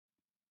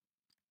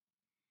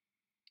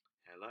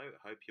Hello,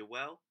 hope you're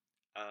well.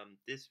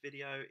 This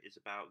video is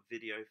about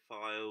video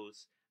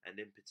files and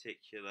in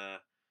particular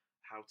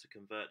how to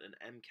convert an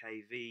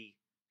MKV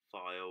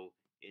file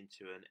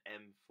into an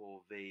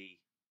M4V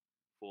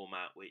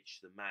format which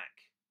the Mac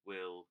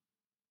will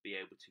be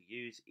able to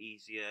use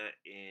easier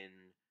in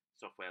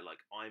software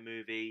like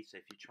iMovie.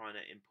 So if you're trying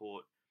to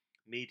import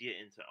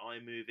media into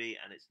iMovie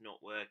and it's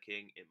not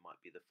working, it might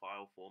be the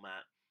file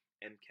format.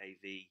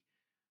 MKV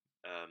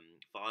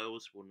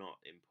files will not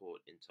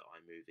import into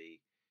iMovie,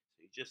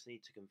 so you just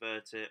need to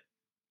convert it.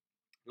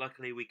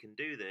 Luckily we can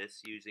do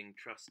this using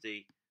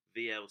trusty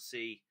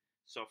VLC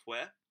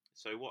software.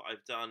 So what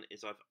I've done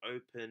is I've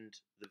opened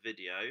the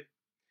video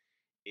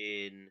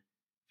in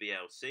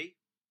VLC.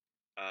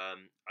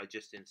 I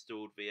just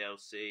installed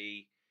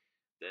VLC.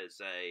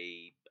 There's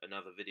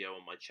another video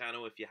on my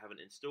channel if you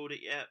haven't installed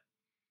it yet.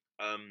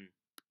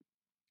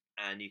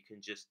 And you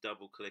can just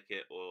double click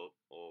it or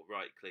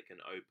right click and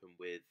open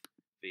with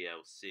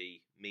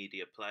VLC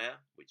media player,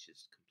 which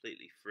is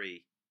completely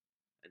free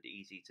and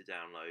easy to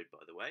download, by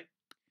the way.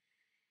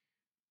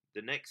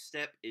 The next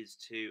step is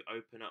to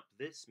open up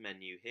this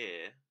menu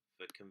here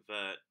for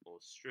convert or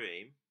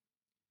stream.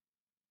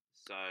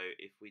 So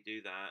if we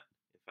do that,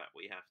 in fact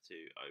we have to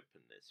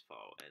open this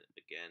file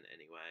again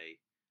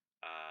anyway.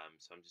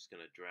 So I'm just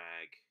going to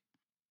drag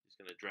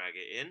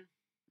it in,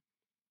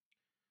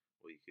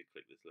 or you could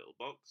click this little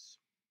box.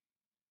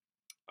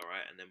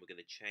 Alright, and then we're going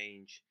to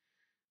change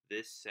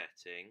this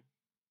setting.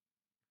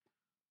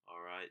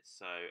 Alright,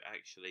 so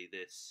actually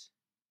this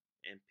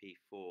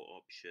MP4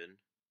 option,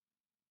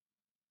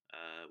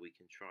 we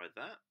can try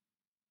that.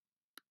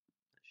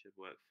 That should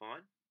work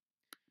fine.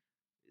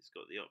 It's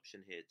got the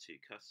option here to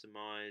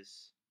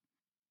customize.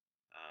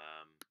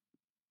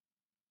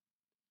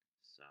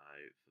 So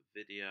for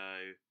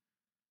video,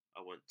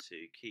 I want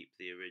to keep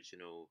the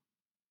original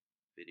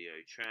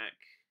video track,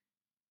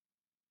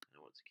 and I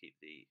want to keep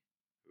the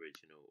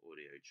original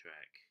audio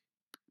track.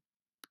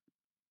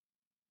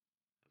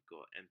 I've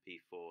got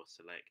MP4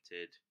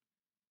 selected,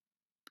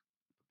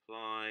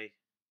 apply,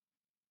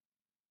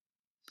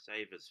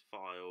 save as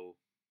file.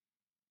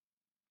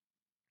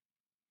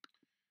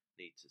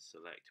 Need to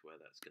select where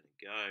that's going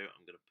to go.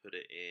 I'm going to put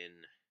it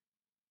in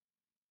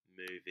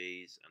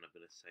movies and I'm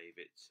going to save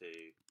it to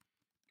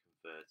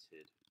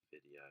converted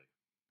video.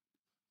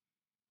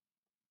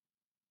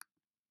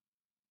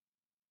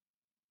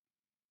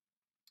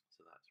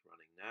 So that's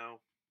running now,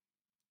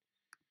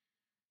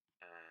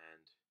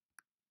 and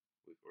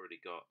we've already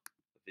got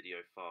a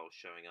video file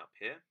showing up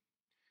here.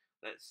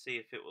 Let's see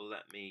if it will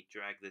let me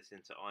drag this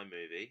into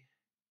iMovie.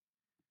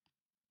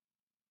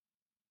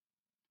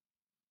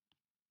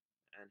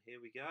 And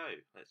here we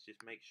go. Let's just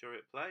make sure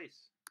it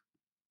plays.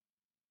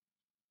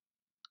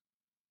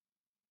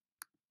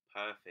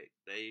 Perfect.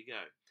 There you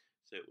go.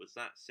 So it was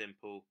that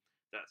simple.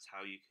 That's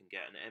how you can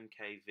get an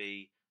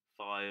MKV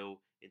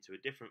file into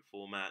a different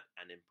format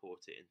and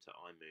import it into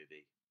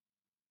iMovie.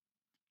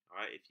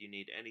 Alright, if you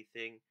need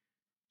anything,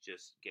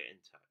 just get in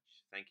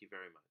touch. Thank you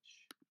very much.